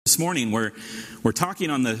morning we're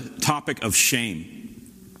talking on the topic of shame.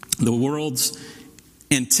 The world's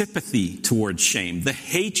antipathy towards shame, the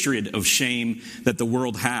hatred of shame that the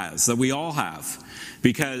world has, that we all have.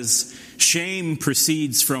 Because shame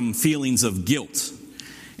proceeds from feelings of guilt.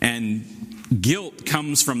 And guilt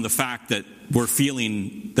comes from the fact that we're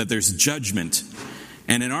feeling that there's judgment.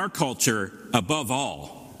 And in our culture, above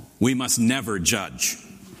all, we must never judge.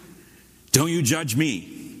 Don't you judge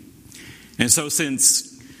me. And so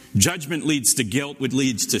since judgment leads to guilt, which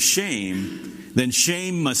leads to shame, then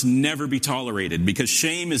shame must never be tolerated, because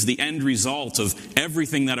shame is the end result of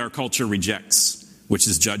everything that our culture rejects, which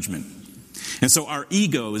is judgment. And so our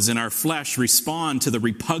egos and our flesh respond to the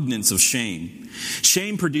repugnance of shame.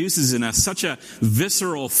 Shame produces in us such a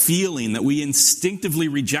visceral feeling that we instinctively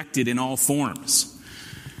reject it in all forms.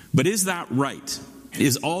 But is that right?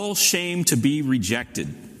 Is all shame to be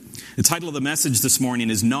rejected? The title of the message this morning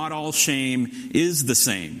is Not All Shame is the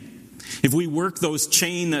Same. If we work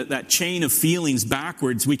that chain of feelings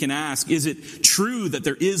backwards, we can ask, is it true that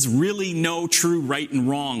there is really no true right and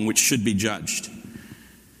wrong which should be judged?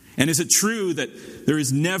 And is it true that there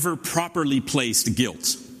is never properly placed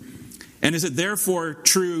guilt? And is it therefore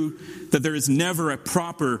true that there is never a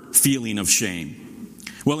proper feeling of shame?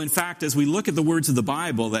 Well, in fact, as we look at the words of the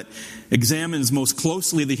Bible that examines most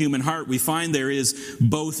closely the human heart, we find there is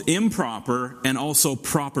both improper and also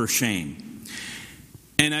proper shame.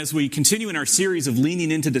 And as we continue in our series of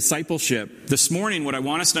leaning into discipleship, this morning what I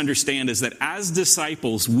want us to understand is that as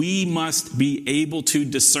disciples, we must be able to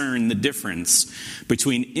discern the difference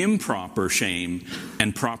between improper shame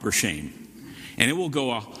and proper shame. And it will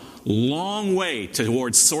go a long way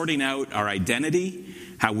towards sorting out our identity,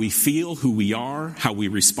 how we feel, who we are, how we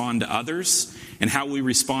respond to others, and how we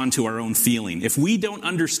respond to our own feeling. If we don't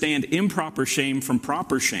understand improper shame from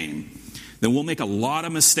proper shame, then we'll make a lot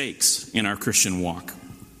of mistakes in our Christian walk.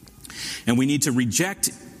 And we need to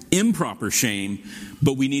reject improper shame,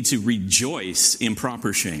 but we need to rejoice in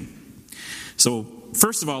proper shame. So,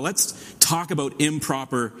 first of all, let's talk about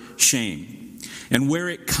improper shame and where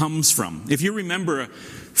it comes from. If you remember a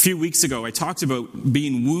few weeks ago, I talked about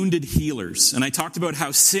being wounded healers, and I talked about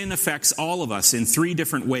how sin affects all of us in three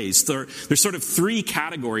different ways. There's sort of three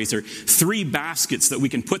categories or three baskets that we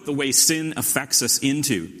can put the way sin affects us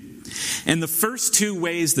into. And the first two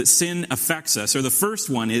ways that sin affects us, or the first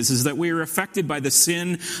one is that we are affected by the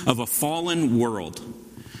sin of a fallen world.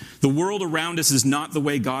 The world around us is not the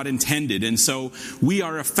way God intended, and so we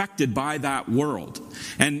are affected by that world.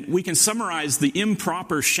 And we can summarize the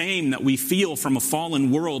improper shame that we feel from a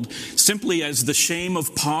fallen world simply as the shame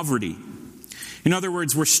of poverty. In other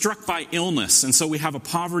words, we're struck by illness, and so we have a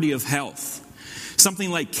poverty of health.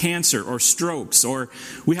 Something like cancer or strokes, or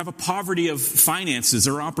we have a poverty of finances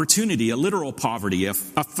or opportunity, a literal poverty of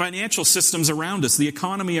financial systems around us, the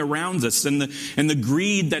economy around us, and the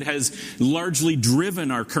greed that has largely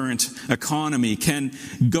driven our current economy can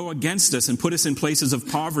go against us and put us in places of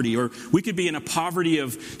poverty. Or we could be in a poverty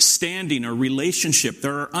of standing or relationship.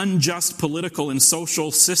 There are unjust political and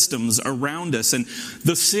social systems around us, and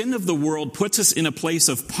the sin of the world puts us in a place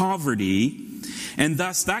of poverty. And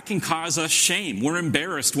thus, that can cause us shame. We're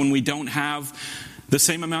embarrassed when we don't have the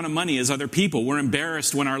same amount of money as other people. We're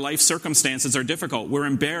embarrassed when our life circumstances are difficult. We're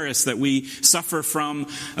embarrassed that we suffer from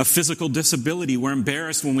a physical disability. We're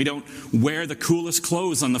embarrassed when we don't wear the coolest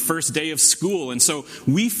clothes on the first day of school. And so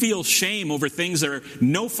we feel shame over things that are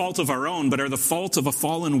no fault of our own, but are the fault of a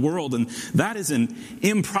fallen world. And that is an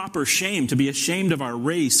improper shame, to be ashamed of our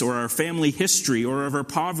race or our family history or of our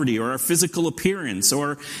poverty or our physical appearance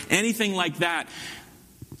or anything like that.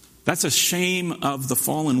 That's a shame of the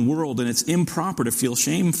fallen world, and it's improper to feel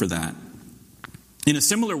shame for that. In a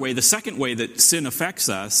similar way, the second way that sin affects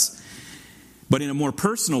us, but in a more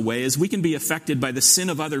personal way, is we can be affected by the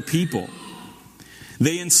sin of other people.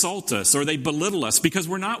 They insult us or they belittle us because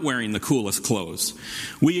we're not wearing the coolest clothes.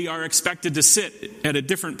 We are expected to sit at a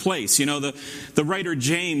different place. You know, the writer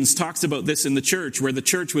James talks about this in the church, where the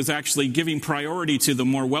church was actually giving priority to the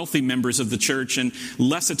more wealthy members of the church and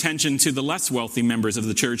less attention to the less wealthy members of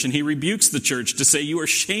the church. And he rebukes the church to say, you are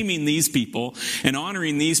shaming these people and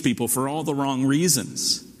honoring these people for all the wrong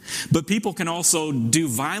reasons. But people can also do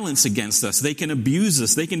violence against us. They can abuse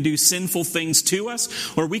us. They can do sinful things to us,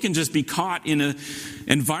 or we can just be caught in an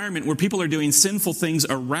environment where people are doing sinful things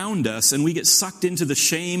around us, and we get sucked into the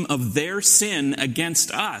shame of their sin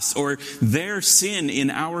against us, or their sin in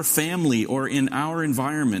our family, or in our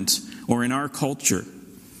environment, or in our culture.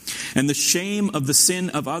 And the shame of the sin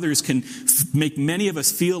of others can make many of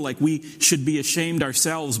us feel like we should be ashamed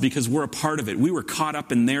ourselves because we're a part of it. We were caught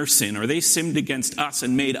up in their sin, or they sinned against us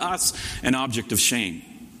and made us an object of shame.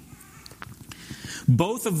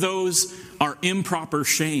 Both of those are improper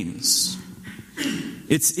shames.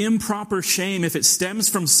 It's improper shame if it stems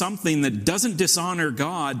from something that doesn't dishonor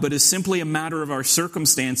God, but is simply a matter of our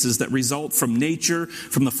circumstances that result from nature,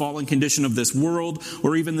 from the fallen condition of this world,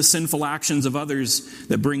 or even the sinful actions of others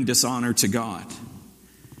that bring dishonor to God.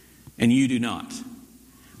 And you do not.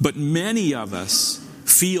 But many of us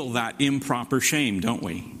feel that improper shame, don't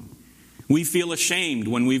we? We feel ashamed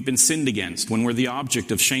when we've been sinned against, when we're the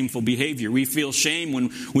object of shameful behavior. We feel shame when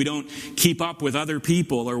we don't keep up with other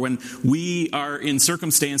people, or when we are in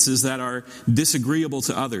circumstances that are disagreeable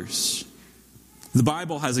to others. The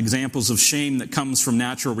Bible has examples of shame that comes from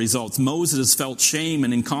natural results. Moses felt shame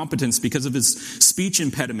and incompetence because of his speech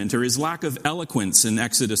impediment or his lack of eloquence in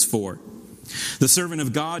Exodus 4. The servant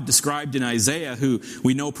of God described in Isaiah, who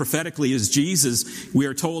we know prophetically as Jesus, we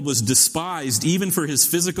are told was despised even for his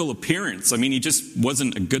physical appearance. I mean, he just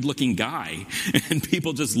wasn't a good-looking guy, and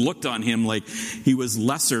people just looked on him like he was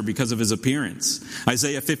lesser because of his appearance.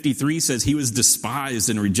 Isaiah 53 says he was despised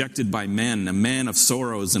and rejected by men, a man of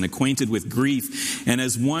sorrows and acquainted with grief, and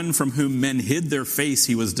as one from whom men hid their face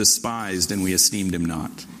he was despised, and we esteemed him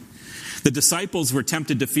not. The disciples were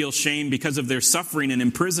tempted to feel shame because of their suffering and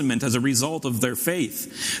imprisonment as a result of their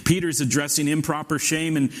faith. Peter's addressing improper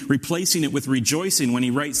shame and replacing it with rejoicing when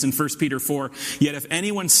he writes in 1 Peter 4, "Yet if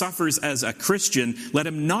anyone suffers as a Christian, let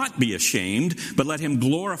him not be ashamed, but let him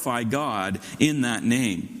glorify God in that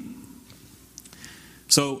name."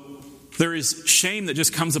 So there is shame that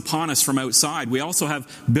just comes upon us from outside. We also have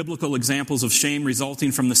biblical examples of shame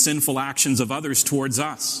resulting from the sinful actions of others towards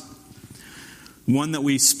us. One that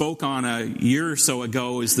we spoke on a year or so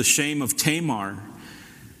ago is the shame of Tamar,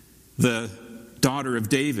 the daughter of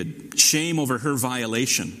David. Shame over her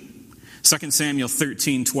violation. 2 Samuel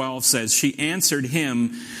 13:12 says, "She answered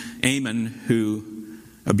him," Ammon, who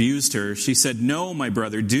abused her. She said, "No, my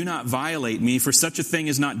brother, do not violate me, for such a thing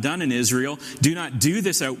is not done in Israel. Do not do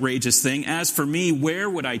this outrageous thing. As for me, where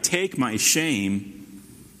would I take my shame?"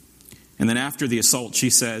 And then after the assault,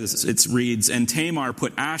 she says, it reads, "And Tamar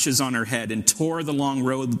put ashes on her head and tore the long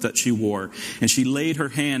robe that she wore. And she laid her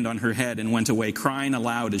hand on her head and went away, crying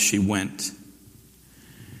aloud as she went."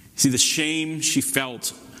 See, the shame she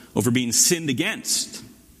felt over being sinned against.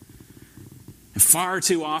 And far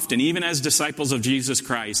too often, even as disciples of Jesus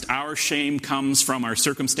Christ, our shame comes from our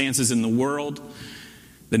circumstances in the world,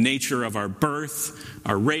 the nature of our birth,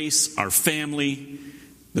 our race, our family,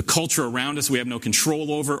 the culture around us we have no control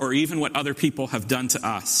over, or even what other people have done to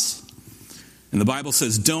us. And the Bible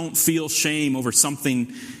says, don't feel shame over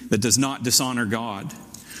something that does not dishonor God.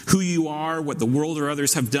 Who you are, what the world or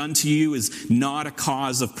others have done to you, is not a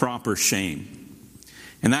cause of proper shame.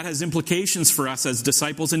 And that has implications for us as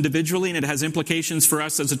disciples individually, and it has implications for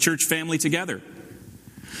us as a church family together.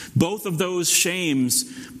 Both of those shames,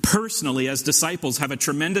 personally as disciples, have a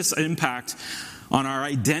tremendous impact on our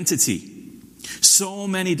identity. So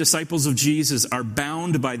many disciples of Jesus are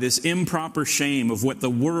bound by this improper shame of what the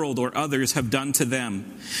world or others have done to them.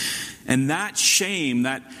 And that shame,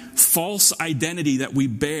 that false identity that we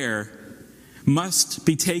bear, must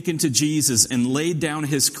be taken to Jesus and laid down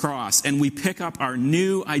his cross, and we pick up our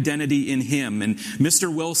new identity in him. And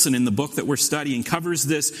Mr. Wilson, in the book that we're studying, covers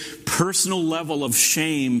this personal level of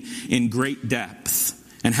shame in great depth,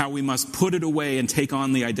 and how we must put it away and take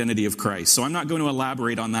on the identity of Christ. So I'm not going to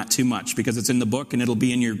elaborate on that too much because it's in the book and it'll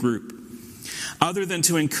be in your group. Other than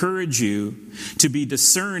to encourage you to be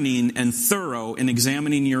discerning and thorough in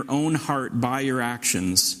examining your own heart by your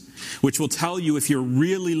actions, which will tell you if you're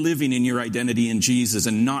really living in your identity in Jesus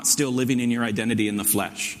and not still living in your identity in the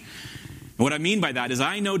flesh. And what I mean by that is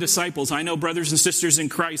I know disciples, I know brothers and sisters in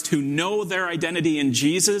Christ who know their identity in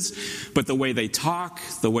Jesus, but the way they talk,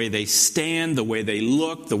 the way they stand, the way they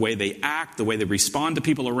look, the way they act, the way they respond to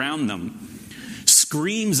people around them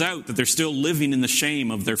screams out that they're still living in the shame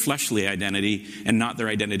of their fleshly identity and not their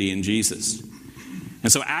identity in Jesus.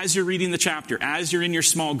 And so as you're reading the chapter, as you're in your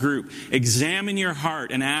small group, examine your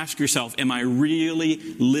heart and ask yourself, am I really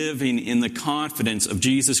living in the confidence of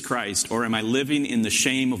Jesus Christ, or am I living in the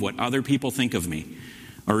shame of what other people think of me,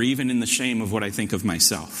 or even in the shame of what I think of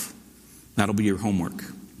myself? That'll be your homework.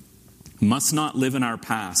 Must not live in our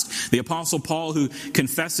past. The Apostle Paul, who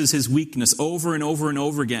confesses his weakness over and over and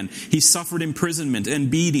over again, he suffered imprisonment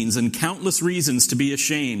and beatings and countless reasons to be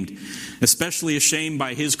ashamed, especially ashamed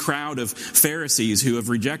by his crowd of Pharisees who have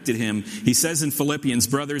rejected him. He says in Philippians,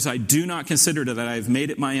 "Brothers, I do not consider that I have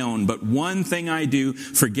made it my own, but one thing I do,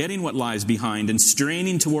 forgetting what lies behind and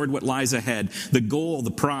straining toward what lies ahead, the goal,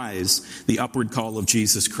 the prize, the upward call of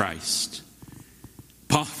Jesus Christ."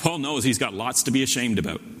 Paul knows he's got lots to be ashamed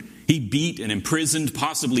about. He beat and imprisoned,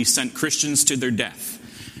 possibly sent Christians to their death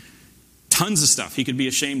tons of stuff he could be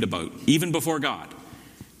ashamed about, even before God.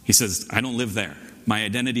 He says, I don't live there. My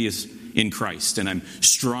identity is in Christ, and I'm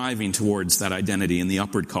striving towards that identity in the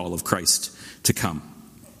upward call of Christ to come.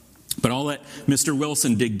 But I'll let Mr.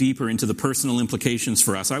 Wilson dig deeper into the personal implications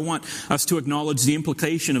for us. I want us to acknowledge the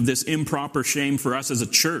implication of this improper shame for us as a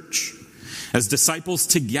church, as disciples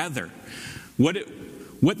together.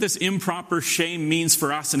 What this improper shame means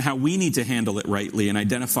for us and how we need to handle it rightly and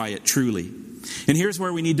identify it truly. And here's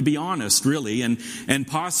where we need to be honest, really, and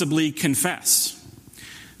possibly confess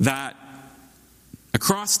that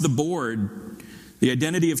across the board, the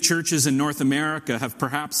identity of churches in North America have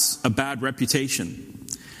perhaps a bad reputation.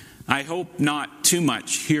 I hope not too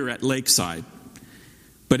much here at Lakeside.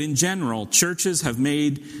 But in general, churches have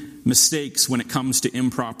made mistakes when it comes to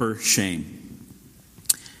improper shame.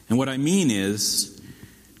 And what I mean is,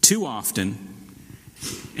 too often,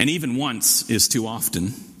 and even once is too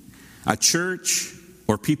often, a church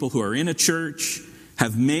or people who are in a church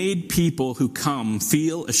have made people who come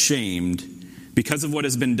feel ashamed because of what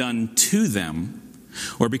has been done to them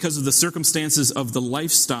or because of the circumstances of the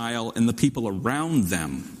lifestyle and the people around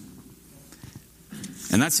them.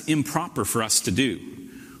 And that's improper for us to do.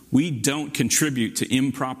 We don't contribute to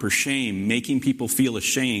improper shame, making people feel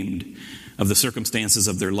ashamed of the circumstances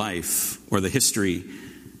of their life or the history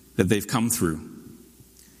that they've come through.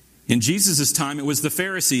 In Jesus' time, it was the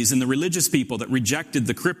Pharisees and the religious people that rejected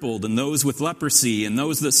the crippled and those with leprosy and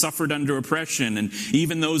those that suffered under oppression and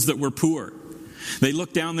even those that were poor. They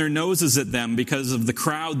looked down their noses at them because of the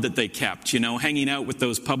crowd that they kept, hanging out with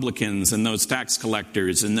those publicans and those tax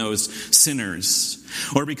collectors and those sinners.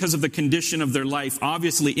 Or because of the condition of their life,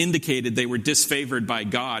 obviously indicated they were disfavored by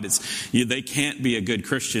God. They can't be a good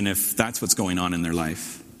Christian if that's what's going on in their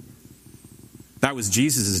life. That was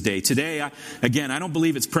Jesus' day. Today, I don't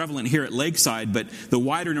believe it's prevalent here at Lakeside, but the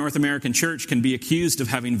wider North American church can be accused of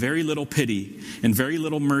having very little pity and very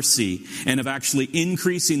little mercy and of actually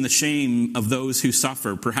increasing the shame of those who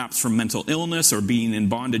suffer, perhaps from mental illness or being in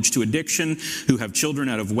bondage to addiction, who have children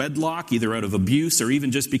out of wedlock, either out of abuse or even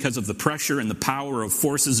just because of the pressure and the power of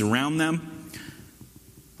forces around them.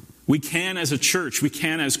 We can, as a church, we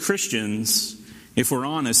can, as Christians, if we're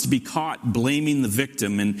honest, be caught blaming the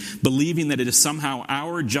victim and believing that it is somehow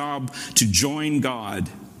our job to join God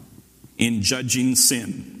in judging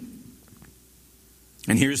sin.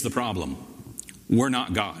 And here's the problem. We're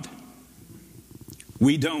not God.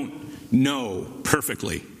 We don't know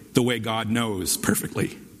perfectly the way God knows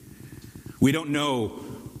perfectly. We don't know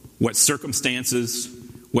what circumstances,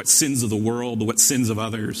 what sins of the world, what sins of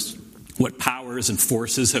others, what powers and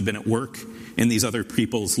forces have been at work in these other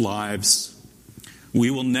people's lives. We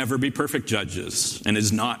will never be perfect judges, and it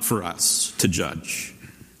is not for us to judge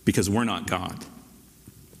because we're not God.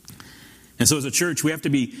 And so as a church, we have to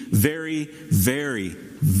be very, very,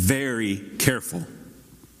 very careful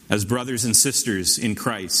as brothers and sisters in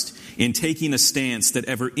Christ in taking a stance that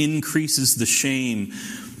ever increases the shame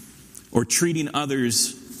or treating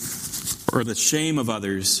others or the shame of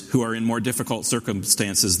others who are in more difficult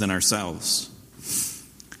circumstances than ourselves.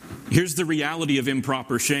 Here's the reality of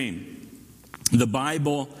improper shame. The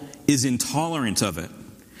Bible is intolerant of it,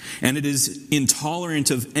 and it is intolerant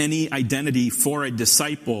of any identity for a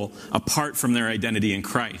disciple apart from their identity in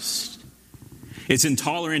Christ. It's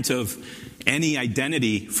intolerant of any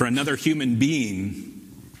identity for another human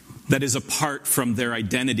being that is apart from their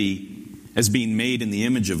identity as being made in the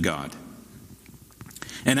image of God.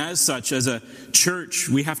 And as such, as a church,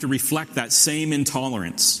 we have to reflect that same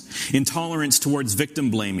intolerance. Intolerance towards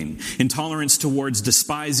victim blaming. Intolerance towards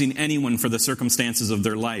despising anyone for the circumstances of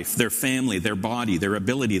their life, their family, their body, their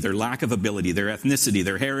ability, their lack of ability, their ethnicity,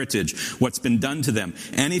 their heritage, what's been done to them,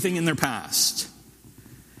 anything in their past.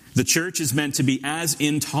 The church is meant to be as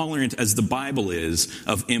intolerant as the Bible is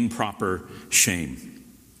of improper shame.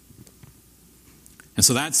 And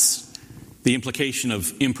so that's the implication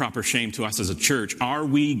of improper shame to us as a church. Are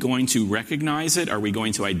we going to recognize it? Are we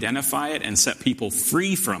going to identify it and set people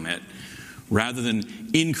free from it rather than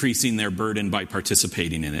increasing their burden by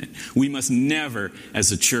participating in it? We must never,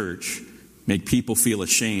 as a church, make people feel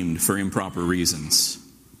ashamed for improper reasons.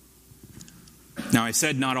 Now, I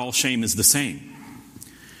said not all shame is the same.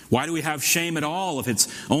 Why do we have shame at all if it's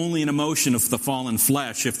only an emotion of the fallen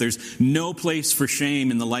flesh? If there's no place for shame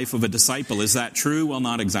in the life of a disciple, is that true? Well,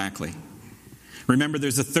 not exactly. Remember,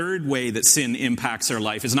 there's a third way that sin impacts our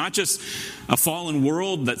life. It's not just a fallen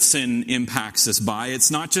world that sin impacts us by.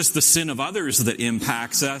 It's not just the sin of others that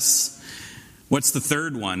impacts us. What's the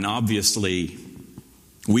third one? Obviously,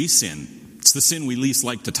 we sin. It's the sin we least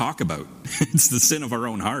like to talk about. It's the sin of our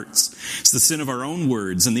own hearts. It's the sin of our own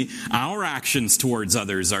words. And our actions towards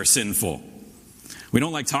others are sinful. We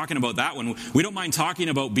don't like talking about that one. We don't mind talking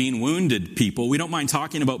about being wounded people. We don't mind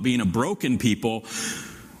talking about being a broken people.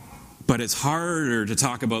 But it's harder to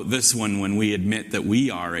talk about this one when we admit that we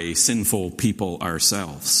are a sinful people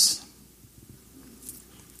ourselves.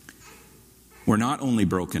 We're not only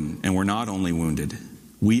broken and we're not only wounded.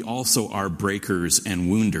 We also are breakers and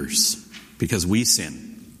wounders because we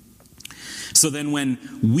sin. So then when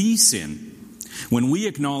we sin, when we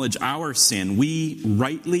acknowledge our sin, we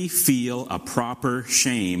rightly feel a proper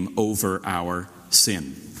shame over our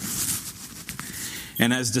sin.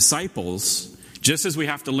 And as disciples, just as we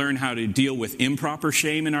have to learn how to deal with improper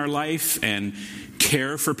shame in our life and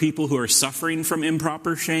care for people who are suffering from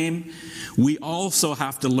improper shame, we also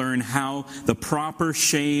have to learn how the proper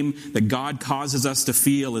shame that God causes us to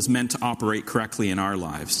feel is meant to operate correctly in our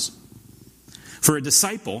lives. For a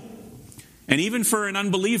disciple, and even for an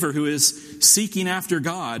unbeliever who is seeking after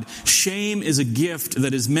God, shame is a gift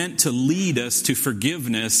that is meant to lead us to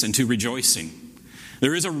forgiveness and to rejoicing.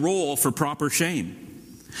 There is a role for proper shame.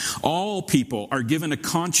 All people are given a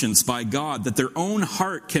conscience by God that their own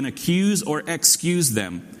heart can accuse or excuse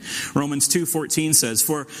them. Romans 2:14 says,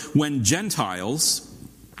 "For when Gentiles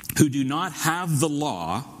who do not have the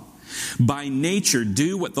law by nature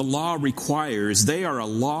do what the law requires, they are a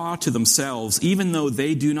law to themselves, even though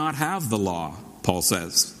they do not have the law," Paul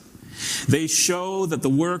says. "They show that the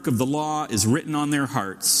work of the law is written on their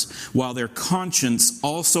hearts, while their conscience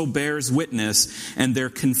also bears witness, and their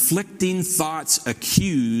conflicting thoughts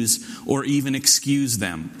accuse or even excuse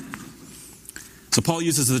them." So Paul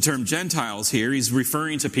uses the term Gentiles here. He's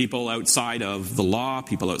referring to people outside of the law,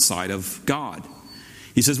 people outside of God.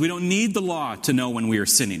 He says we don't need the law to know when we are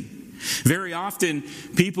sinning. Very often,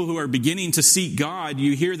 people who are beginning to seek God,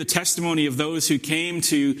 you hear the testimony of those who came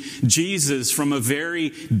to Jesus from a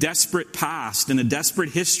very desperate past and a desperate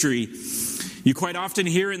history. You quite often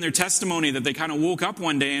hear in their testimony that they kind of woke up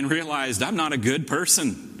one day and realized, I'm not a good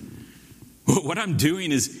person. What I'm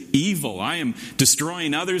doing is evil. I am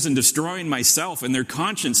destroying others and destroying myself. And their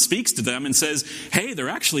conscience speaks to them and says, hey, there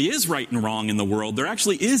actually is right and wrong in the world. There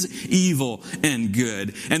actually is evil and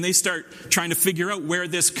good. And they start trying to figure out where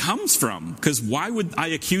this comes from. Because why would I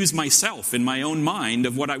accuse myself in my own mind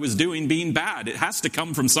of what I was doing being bad? It has to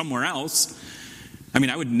come from somewhere else. I mean,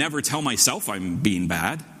 I would never tell myself I'm being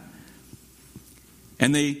bad.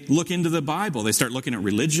 And they look into the Bible. They start looking at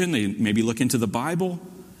religion. They maybe look into the Bible.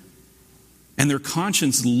 And their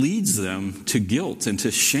conscience leads them to guilt and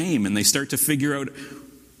to shame. And they start to figure out,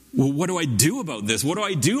 well, what do I do about this? What do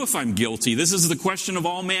I do if I'm guilty? This is the question of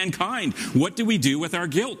all mankind. What do we do with our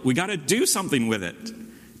guilt? We got to do something with it.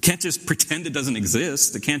 Can't just pretend it doesn't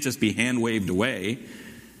exist. It can't just be hand-waved away.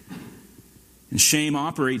 And shame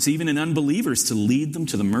operates even in unbelievers to lead them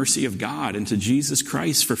to the mercy of God and to Jesus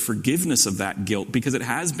Christ for forgiveness of that guilt, because it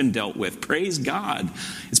has been dealt with. Praise God.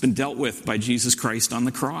 It's been dealt with by Jesus Christ on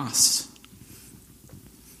the cross.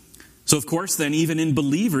 So of course then, even in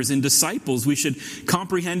believers, in disciples, we should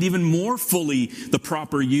comprehend even more fully the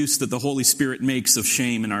proper use that the Holy Spirit makes of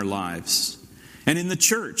shame in our lives. And in the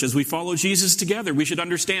church, as we follow Jesus together, we should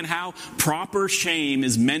understand how proper shame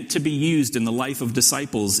is meant to be used in the life of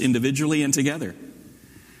disciples, individually and together.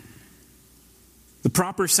 The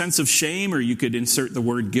proper sense of shame, or you could insert the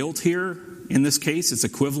word guilt here. In this case, it's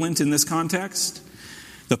equivalent in this context.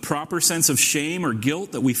 The proper sense of shame or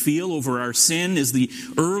guilt that we feel over our sin is the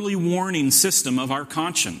early warning system of our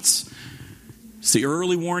conscience. It's the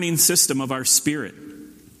early warning system of our spirit.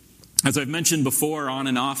 As I've mentioned before, on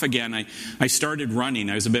and off again, I started running.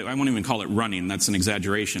 I won't even call it running. That's an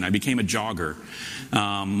exaggeration. I became a jogger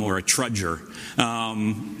or a trudger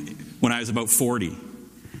when I was about 40.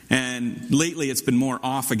 And lately it's been more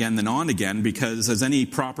off again than on again, because as any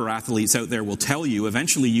proper athletes out there will tell you,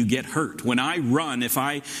 eventually you get hurt. When I run, if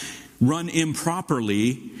I run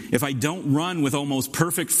improperly, if I don't run with almost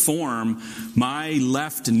perfect form, my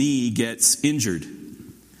left knee gets injured.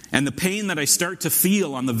 And the pain that I start to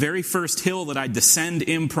feel on the very first hill that I descend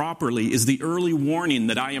improperly is the early warning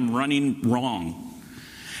that I am running wrong.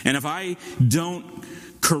 And if I don't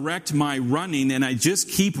correct my running and I just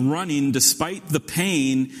keep running despite the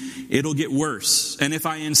pain, it'll get worse. And if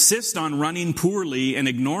I insist on running poorly and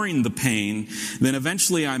ignoring the pain, then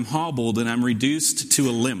eventually I'm hobbled and I'm reduced to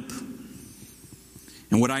a limp.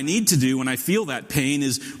 And what I need to do when I feel that pain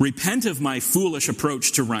is repent of my foolish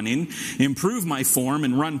approach to running, improve my form,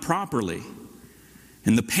 and run properly.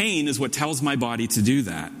 And the pain is what tells my body to do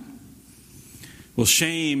that. Well,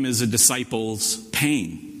 shame is a disciple's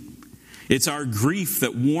pain. It's our grief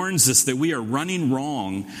that warns us that we are running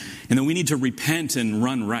wrong and that we need to repent and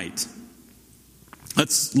run right.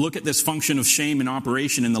 Let's look at this function of shame in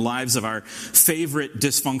operation in the lives of our favorite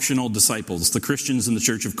dysfunctional disciples, the Christians in the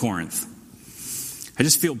church of Corinth. I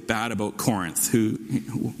just feel bad about Corinth.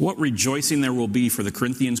 What rejoicing there will be for the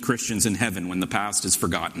Corinthians Christians in heaven when the past is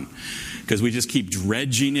forgotten. Because we just keep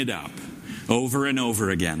dredging it up over and over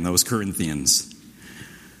again, those Corinthians.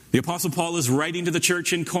 The Apostle Paul is writing to the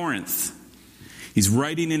church in Corinth. He's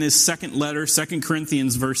writing in his second letter, 2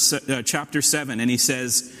 Corinthians chapter 7, and he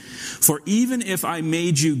says, "For even if I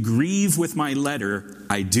made you grieve with my letter,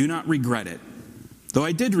 I do not regret it. Though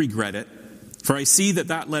I did regret it, for I see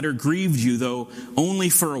that letter grieved you, though only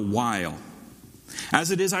for a while.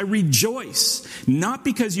 As it is, I rejoice, not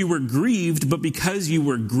because you were grieved, but because you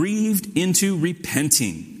were grieved into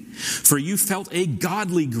repenting. For you felt a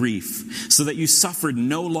godly grief, so that you suffered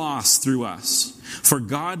no loss through us. For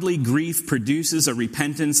godly grief produces a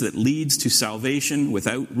repentance that leads to salvation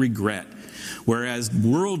without regret, whereas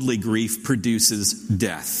worldly grief produces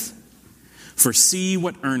death. For see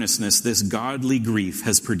what earnestness this godly grief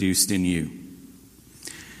has produced in you."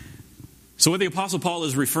 So what the Apostle Paul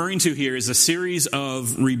is referring to here is a series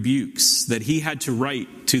of rebukes that he had to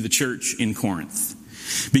write to the church in Corinth,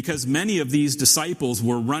 because many of these disciples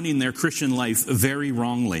were running their Christian life very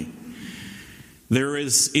wrongly. There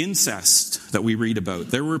is incest that we read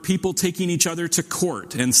about. There were people taking each other to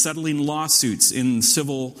court and settling lawsuits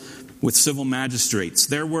with civil magistrates.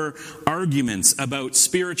 There were arguments about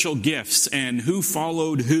spiritual gifts and who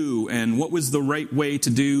followed who and what was the right way to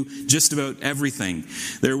do just about everything.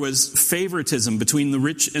 There was favoritism between the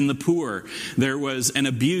rich and the poor. There was an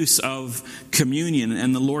abuse of communion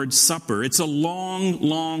and the Lord's Supper. It's a long,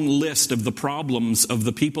 long list of the problems of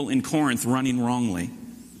the people in Corinth running wrongly.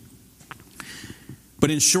 But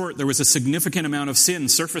in short, there was a significant amount of sin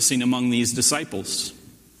surfacing among these disciples.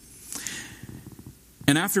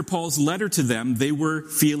 And after Paul's letter to them, they were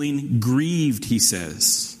feeling grieved, he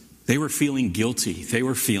says. They were feeling guilty. They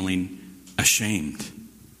were feeling ashamed.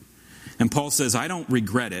 And Paul says, I don't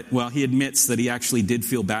regret it. Well, he admits that he actually did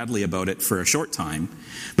feel badly about it for a short time.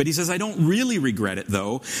 But he says, I don't really regret it,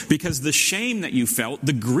 though, because the shame that you felt,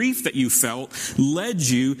 the grief that you felt, led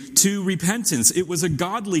you to repentance. It was a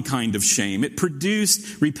godly kind of shame. It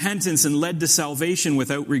produced repentance and led to salvation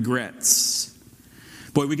without regrets.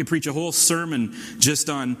 Boy, we could preach a whole sermon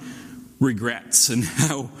just on regrets and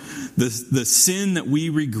how the sin that we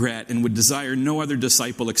regret and would desire no other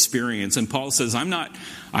disciple experience. And Paul says, I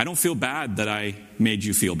don't feel bad that I made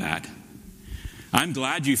you feel bad. I'm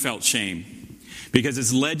glad you felt shame because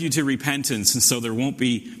it's led you to repentance, and so there won't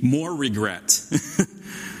be more regret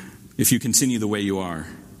if you continue the way you are.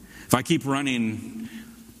 If I keep running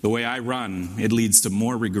the way I run, it leads to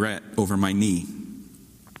more regret over my knee.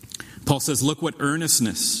 Paul says, look what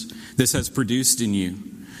earnestness this has produced in you.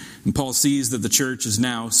 And Paul sees that the church is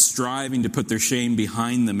now striving to put their shame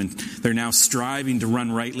behind them, and they're now striving to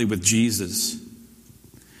run rightly with Jesus.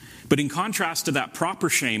 But in contrast to that proper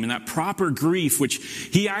shame and that proper grief, which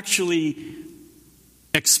he actually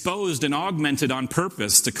exposed and augmented on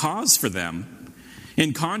purpose to cause for them,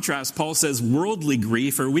 in contrast, Paul says worldly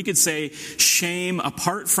grief, or we could say shame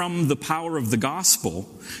apart from the power of the gospel,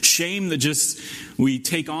 shame that just we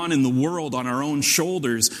take on in the world on our own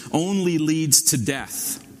shoulders, only leads to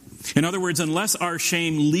death. In other words, unless our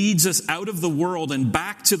shame leads us out of the world and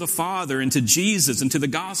back to the Father and to Jesus and to the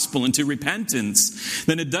gospel and to repentance,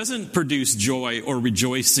 then it doesn't produce joy or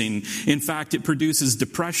rejoicing. In fact, it produces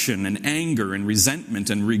depression and anger and resentment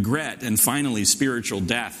and regret and finally spiritual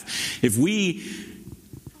death. If we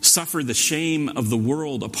suffer the shame of the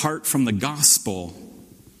world apart from the gospel,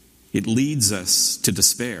 it leads us to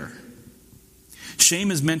despair. Shame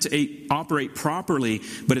is meant to operate properly,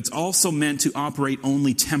 but it's also meant to operate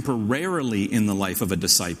only temporarily in the life of a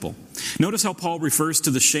disciple. Notice how Paul refers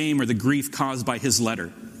to the shame or the grief caused by his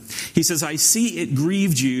letter. He says, I see it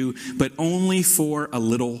grieved you, but only for a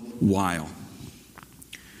little while.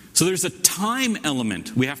 So there's a time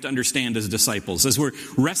element we have to understand as disciples, as we're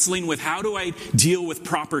wrestling with how do I deal with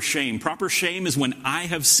proper shame. Proper shame is when I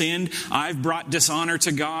have sinned, I've brought dishonor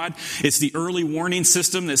to God. It's the early warning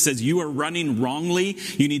system that says you are running wrongly.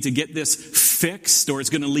 You need to get this fixed or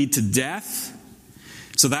it's going to lead to death.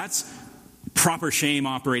 So that's proper shame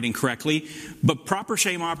operating correctly. But proper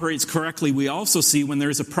shame operates correctly, we also see when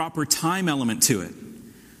there's a proper time element to it.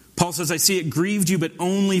 Paul says, I see it grieved you, but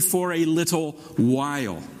only for a little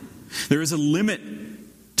while. There is a limit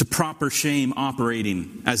to proper shame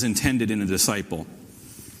operating as intended in a disciple.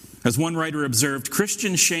 As one writer observed,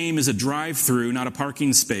 Christian shame is a drive-through, not a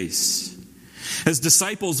parking space. As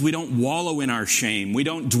disciples, we don't wallow in our shame. We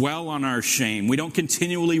don't dwell on our shame. We don't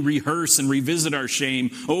continually rehearse and revisit our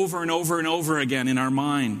shame over and over and over again in our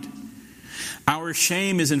mind. Our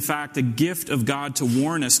shame is in fact a gift of God to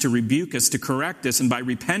warn us, to rebuke us, to correct us, and by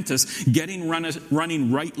repent us, getting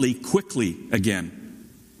running rightly quickly again.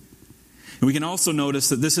 And we can also notice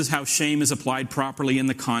that this is how shame is applied properly in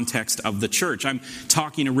the context of the church. I'm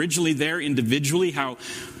talking originally there individually, how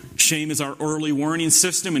shame is our early warning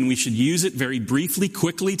system, and we should use it very briefly,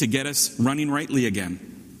 quickly, to get us running rightly again.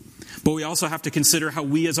 But we also have to consider how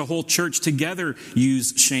we as a whole church together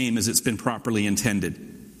use shame as it's been properly intended.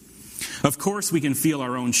 Of course, we can feel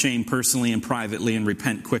our own shame personally and privately and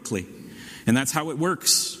repent quickly. And that's how it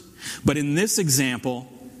works. But in this example,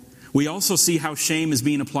 we also see how shame is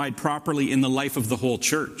being applied properly in the life of the whole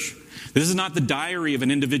church. This is not the diary of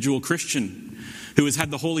an individual Christian who has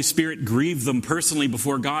had the Holy Spirit grieve them personally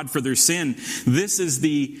before God for their sin. This is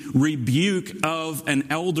the rebuke of an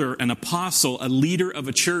elder, an apostle, a leader of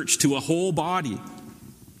a church to a whole body.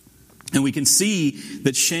 And we can see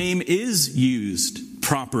that shame is used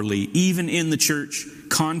properly, even in the church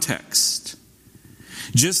context.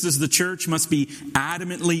 Just as the church must be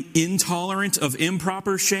adamantly intolerant of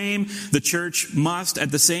improper shame, the church must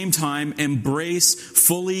at the same time embrace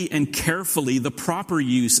fully and carefully the proper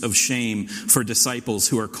use of shame for disciples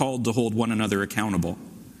who are called to hold one another accountable.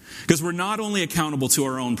 Because we're not only accountable to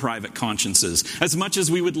our own private consciences. As much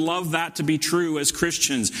as we would love that to be true as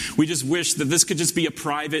Christians, we just wish that this could just be a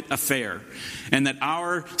private affair and that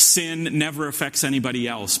our sin never affects anybody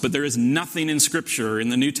else. But there is nothing in Scripture, in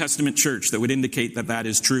the New Testament church, that would indicate that that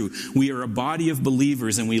is true. We are a body of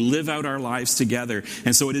believers and we live out our lives together.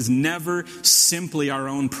 And so it is never simply our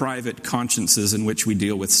own private consciences in which we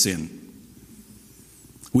deal with sin.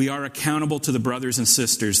 We are accountable to the brothers and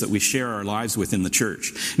sisters that we share our lives with in the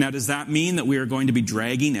church. Now, does that mean that we are going to be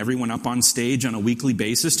dragging everyone up on stage on a weekly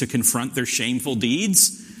basis to confront their shameful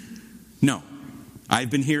deeds? No. I've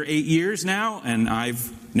been here 8 years now, and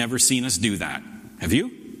I've never seen us do that. Have you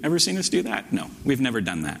ever seen us do that? No, we've never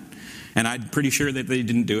done that. And I'm pretty sure that they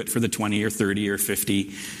didn't do it for the 20 or 30 or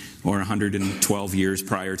 50 or 112 years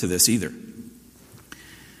prior to this either.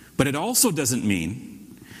 But it also doesn't mean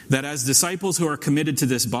that as disciples who are committed to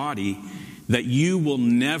this body, that you will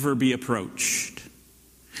never be approached,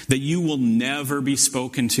 that you will never be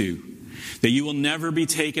spoken to, that you will never be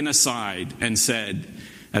taken aside and said,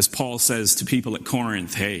 as Paul says to people at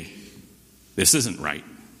Corinth, hey, this isn't right.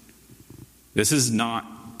 This is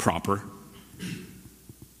not proper.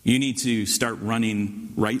 You need to start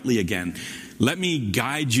running rightly again. Let me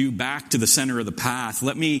guide you back to the center of the path.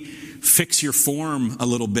 Let me fix your form a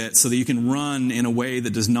little bit so that you can run in a way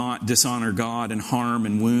that does not dishonor God and harm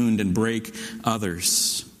and wound and break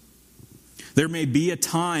others. There may be a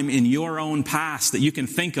time in your own past that you can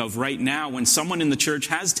think of right now when someone in the church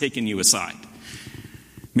has taken you aside.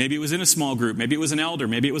 Maybe it was in a small group. Maybe it was an elder.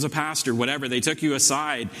 Maybe it was a pastor, whatever. They took you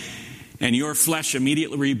aside and your flesh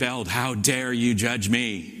immediately rebelled. How dare you judge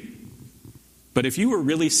me? But if you were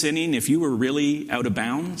really sinning, if you were really out of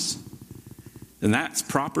bounds, then that's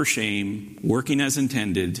proper shame, working as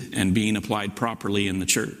intended, and being applied properly in the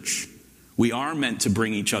church. We are meant to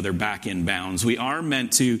bring each other back in bounds. We are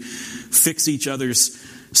meant to fix each other's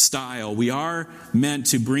style. We are meant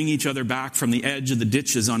to bring each other back from the edge of the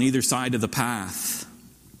ditches on either side of the path.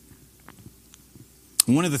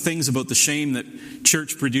 One of the things about the shame that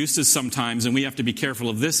church produces sometimes, and we have to be careful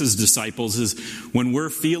of this as disciples, is when we're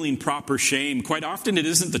feeling proper shame, quite often it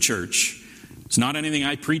isn't the church. It's not anything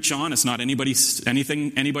I preach on. It's not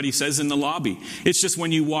anything anybody says in the lobby. It's just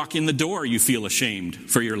when you walk in the door, you feel ashamed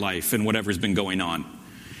for your life and whatever's been going on.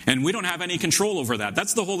 And we don't have any control over that.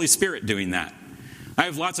 That's the Holy Spirit doing that. I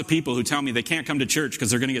have lots of people who tell me they can't come to church because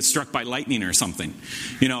they're going to get struck by lightning or something,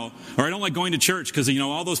 or I don't like going to church because,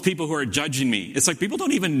 all those people who are judging me. It's like people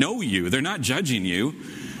don't even know you. They're not judging you.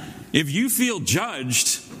 If you feel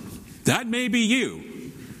judged, that may be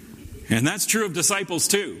you. And that's true of disciples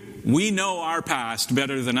too. We know our past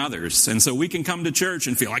better than others. And so we can come to church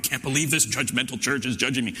and feel, I can't believe this judgmental church is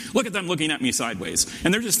judging me. Look at them looking at me sideways.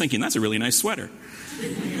 And they're just thinking, that's a really nice sweater.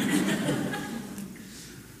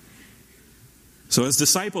 So as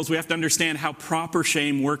disciples, we have to understand how proper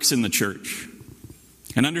shame works in the church.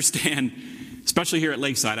 And understand, especially here at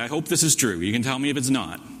Lakeside, I hope this is true. You can tell me if it's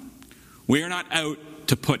not. We are not out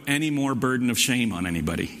to put any more burden of shame on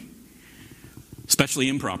anybody. Especially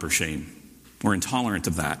improper shame. We're intolerant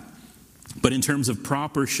of that. But in terms of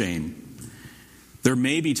proper shame, there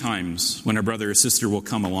may be times when a brother or sister will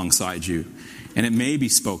come alongside you, and it may be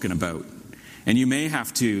spoken about. And you may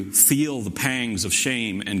have to feel the pangs of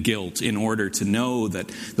shame and guilt in order to know that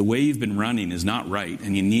the way you've been running is not right,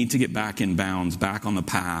 and you need to get back in bounds, back on the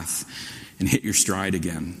path, and hit your stride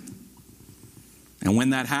again. And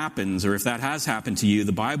when that happens, or if that has happened to you,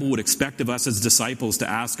 the Bible would expect of us as disciples to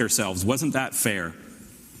ask ourselves, wasn't that fair?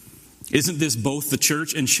 Isn't this both the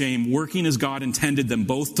church and shame working as God intended them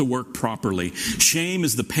both to work properly? Shame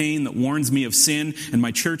is the pain that warns me of sin, and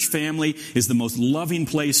my church family is the most loving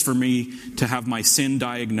place for me to have my sin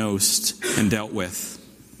diagnosed and dealt with.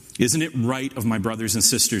 Isn't it right of my brothers and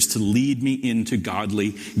sisters to lead me into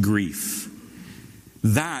godly grief?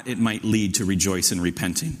 That it might lead to rejoice and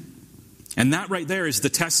repenting. And that right there is the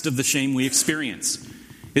test of the shame we experience.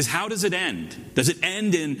 Is how does it end? Does it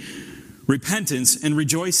end in repentance and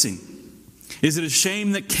rejoicing? Is it a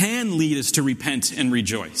shame that can lead us to repent and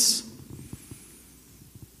rejoice?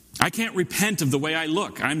 I can't repent of the way I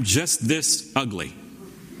look. I'm just this ugly.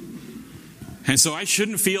 And so I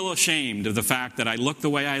shouldn't feel ashamed of the fact that I look the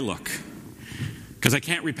way I look. Because I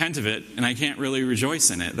can't repent of it, and I can't really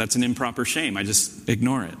rejoice in it. That's an improper shame. I just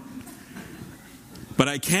ignore it. But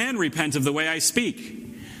I can repent of the way I speak.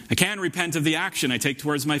 I can repent of the action I take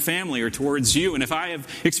towards my family or towards you. And if I have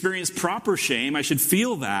experienced proper shame, I should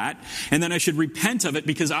feel that. And then I should repent of it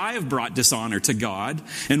because I have brought dishonor to God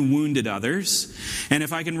and wounded others. And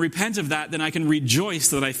if I can repent of that, then I can rejoice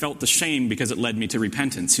that I felt the shame because it led me to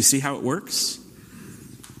repentance. You see how it works?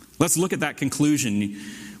 Let's look at that conclusion.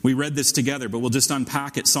 We read this together, but we'll just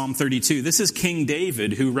unpack it. Psalm 32. This is King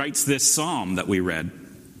David who writes this psalm that we read.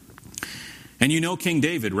 And you know King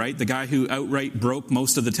David, right? The guy who outright broke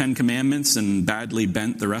most of the 10 Commandments and badly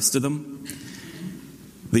bent the rest of them.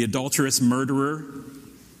 The adulterous murderer,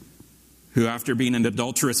 who after being an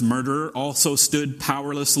adulterous murderer also stood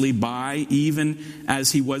powerlessly by, even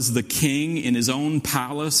as he was the king in his own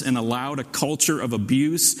palace and allowed a culture of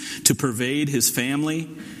abuse to pervade his family.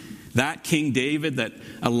 That King David that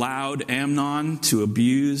allowed Amnon to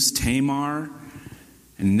abuse Tamar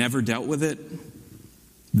and never dealt with it.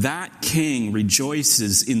 That king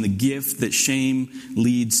rejoices in the gift that shame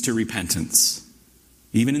leads to repentance.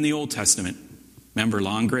 Even in the Old Testament. Remember,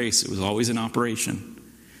 law and grace, it was always in operation.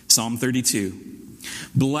 Psalm 32.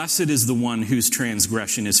 Blessed is the one whose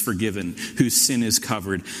transgression is forgiven, whose sin is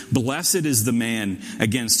covered. Blessed is the man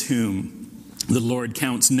against whom the Lord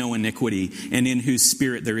counts no iniquity, and in whose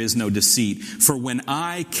spirit there is no deceit. For when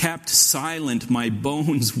I kept silent, my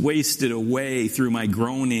bones wasted away through my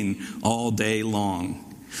groaning all day long.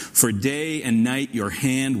 For day and night your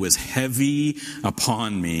hand was heavy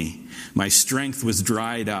upon me. My strength was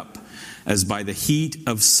dried up as by the heat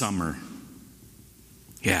of summer.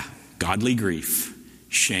 Yeah, godly grief,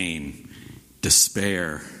 shame,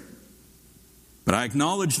 despair. But I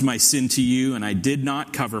acknowledged my sin to you, and I did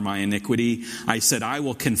not cover my iniquity. I said, I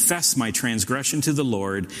will confess my transgression to the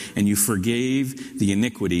Lord, and you forgave the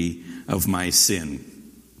iniquity of my sin.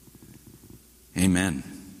 Amen.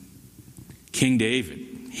 King David,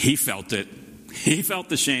 he felt it. He felt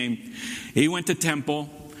the shame. He went to temple,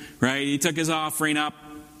 right? He took his offering up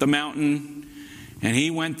the mountain, and he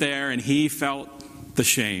went there, and he felt the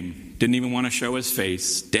shame. Didn't even want to show his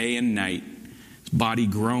face day and night. His body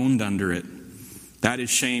groaned under it. That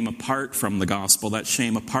is shame apart from the gospel. That's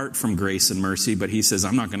shame apart from grace and mercy. But he says,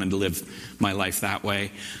 I'm not going to live my life that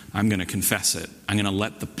way. I'm going to confess it. I'm going to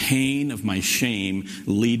let the pain of my shame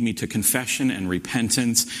lead me to confession and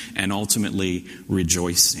repentance and ultimately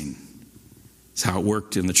rejoicing. It's how it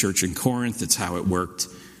worked in the church in Corinth. It's how it worked,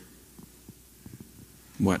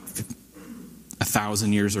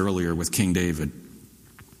 1,000 years earlier with King David.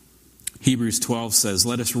 Hebrews 12 says,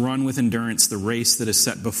 let us run with endurance the race that is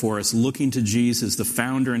set before us, looking to Jesus, the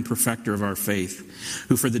founder and perfecter of our faith,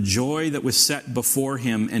 who for the joy that was set before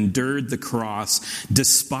him endured the cross,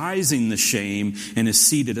 despising the shame, and is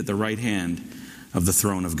seated at the right hand of the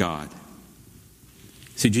throne of God.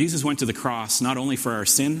 See, Jesus went to the cross not only for our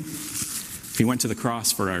sin, he went to the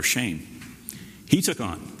cross for our shame. He took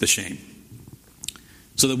on the shame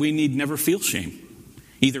so that we need never feel shame.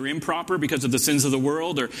 Either improper because of the sins of the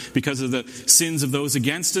world or because of the sins of those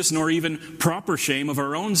against us, nor even proper shame of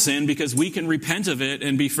our own sin because we can repent of it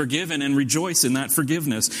and be forgiven and rejoice in that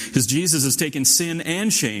forgiveness because Jesus has taken sin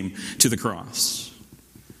and shame to the cross.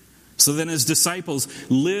 So then as disciples,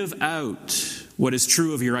 live out what is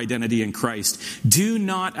true of your identity in Christ. Do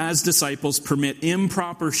not, as disciples, permit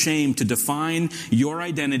improper shame to define your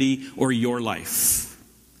identity or your life.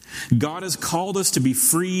 God has called us to be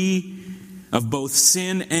free of both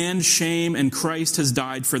sin and shame, and Christ has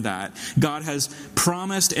died for that. God has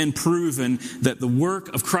promised and proven that the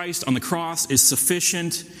work of Christ on the cross is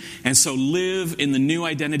sufficient, and so live in the new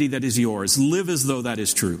identity that is yours. Live as though that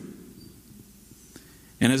is true.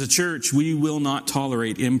 And as a church, we will not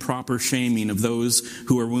tolerate improper shaming of those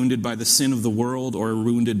who are wounded by the sin of the world or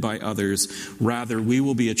wounded by others. Rather, we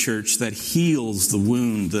will be a church that heals the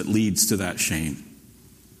wound that leads to that shame.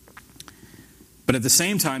 But at the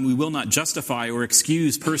same time, we will not justify or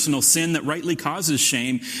excuse personal sin that rightly causes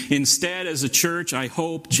shame. Instead, as a church, I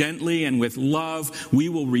hope, gently and with love, we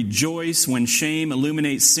will rejoice when shame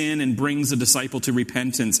illuminates sin and brings a disciple to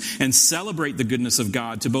repentance, and celebrate the goodness of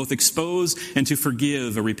God to both expose and to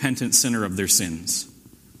forgive a repentant sinner of their sins.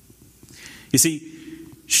 You see,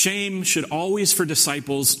 shame should always, for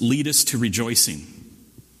disciples, lead us to rejoicing.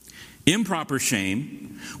 Improper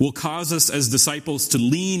shame will cause us as disciples to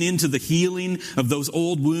lean into the healing of those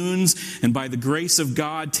old wounds, and by the grace of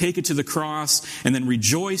God, take it to the cross and then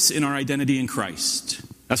rejoice in our identity in Christ.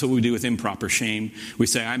 That's what we do with improper shame. We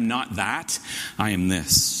say, I'm not that, I am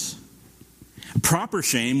this. Proper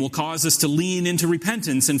shame will cause us to lean into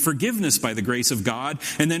repentance and forgiveness by the grace of God,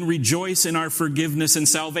 and then rejoice in our forgiveness and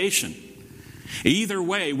salvation. Either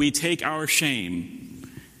way, we take our shame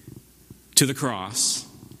to the cross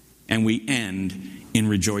and we end in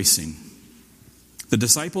rejoicing. The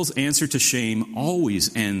disciples' answer to shame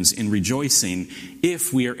always ends in rejoicing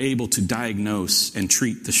if we are able to diagnose and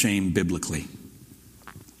treat the shame biblically.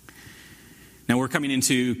 Now we're coming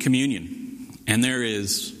into communion, and there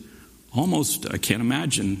is almost, I can't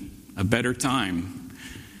imagine, a better time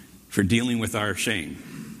for dealing with our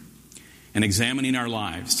shame and examining our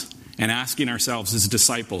lives and asking ourselves as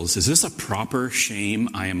disciples, is this a proper shame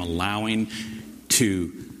I am allowing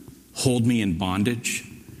to hold me in bondage?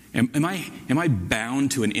 Am I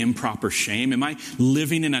bound to an improper shame? Am I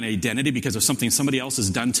living in an identity because of something somebody else has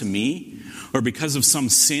done to me? Or because of some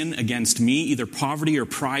sin against me, either poverty or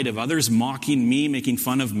pride of others, mocking me, making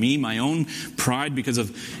fun of me, my own pride because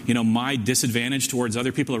of, my disadvantage towards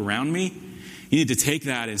other people around me? You need to take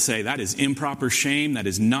that and say, that is improper shame. That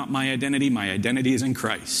is not my identity. My identity is in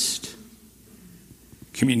Christ.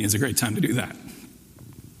 Communion is a great time to do that.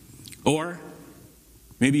 Or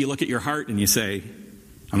maybe you look at your heart and you say,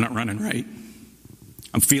 I'm not running right.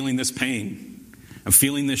 I'm feeling this pain. I'm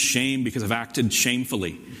feeling this shame because I've acted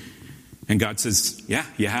shamefully. And God says, yeah,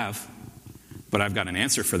 you have. But I've got an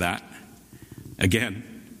answer for that. Again,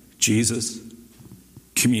 Jesus.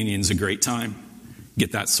 Communion's a great time.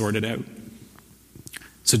 Get that sorted out.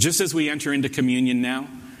 So just as we enter into communion now,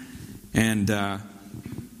 and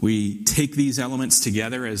we take these elements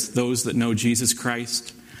together as those that know Jesus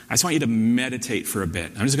Christ, I just want you to meditate for a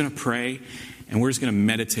bit. I'm just going to pray, and we're just going to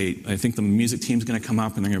meditate. I think the music team's going to come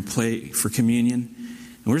up, and they're going to play for communion.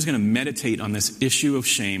 And we're just going to meditate on this issue of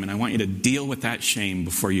shame, and I want you to deal with that shame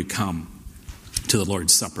before you come to the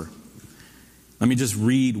Lord's Supper. Let me just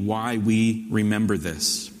read why we remember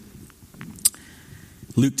this.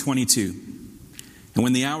 Luke 22. And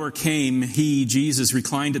when the hour came, he, Jesus,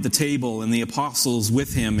 reclined at the table, and the apostles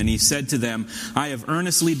with him, and he said to them, I have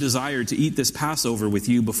earnestly desired to eat this Passover with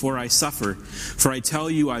you before I suffer, for I tell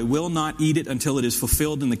you, I will not eat it until it is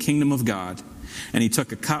fulfilled in the kingdom of God. And he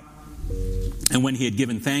took a cup, and when he had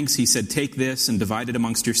given thanks, he said, take this and divide it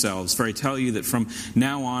amongst yourselves, for I tell you that from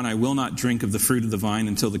now on I will not drink of the fruit of the vine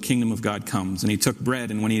until the kingdom of God comes. And he took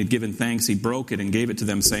bread, and when he had given thanks, he broke it and gave it to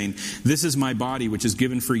them, saying, this is my body, which is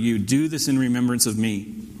given for you. Do this in remembrance of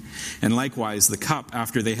me. And likewise the cup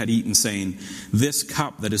after they had eaten, saying, this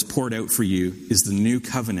cup that is poured out for you is the new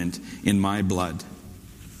covenant in my blood.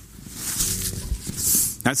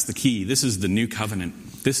 That's the key. This is the new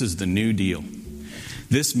covenant. This is the new deal.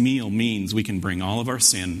 This meal means we can bring all of our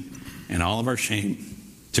sin and all of our shame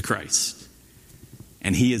to Christ.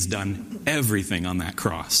 And he has done everything on that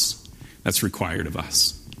cross that's required of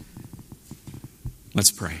us.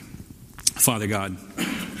 Let's pray. Father God,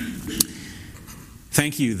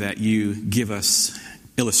 thank you that you give us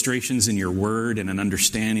illustrations in your word and an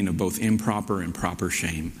understanding of both improper and proper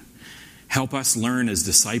shame. Help us learn as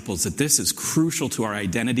disciples that this is crucial to our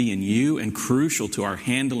identity in you and crucial to our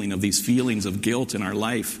handling of these feelings of guilt in our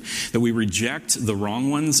life, that we reject the wrong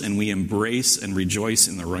ones and we embrace and rejoice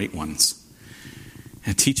in the right ones.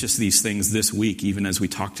 And teach us these things this week, even as we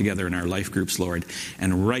talk together in our life groups, Lord.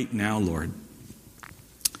 And right now, Lord,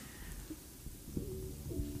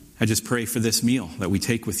 I just pray for this meal that we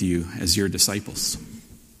take with you as your disciples,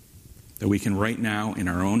 that we can right now in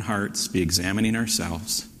our own hearts be examining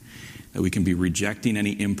ourselves, that we can be rejecting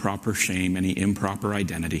any improper shame, any improper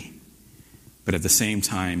identity. But at the same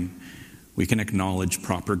time, we can acknowledge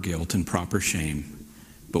proper guilt and proper shame,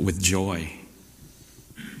 but with joy.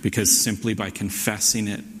 Because simply by confessing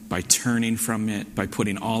it, by turning from it, by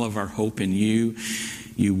putting all of our hope in you,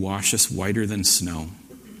 you wash us whiter than snow.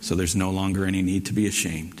 So there's no longer any need to be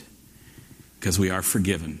ashamed. Because we are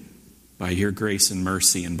forgiven by your grace and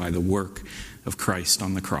mercy and by the work of Christ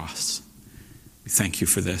on the cross. We thank you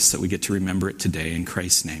for this, that we get to remember it today. In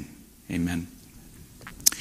Christ's name, amen.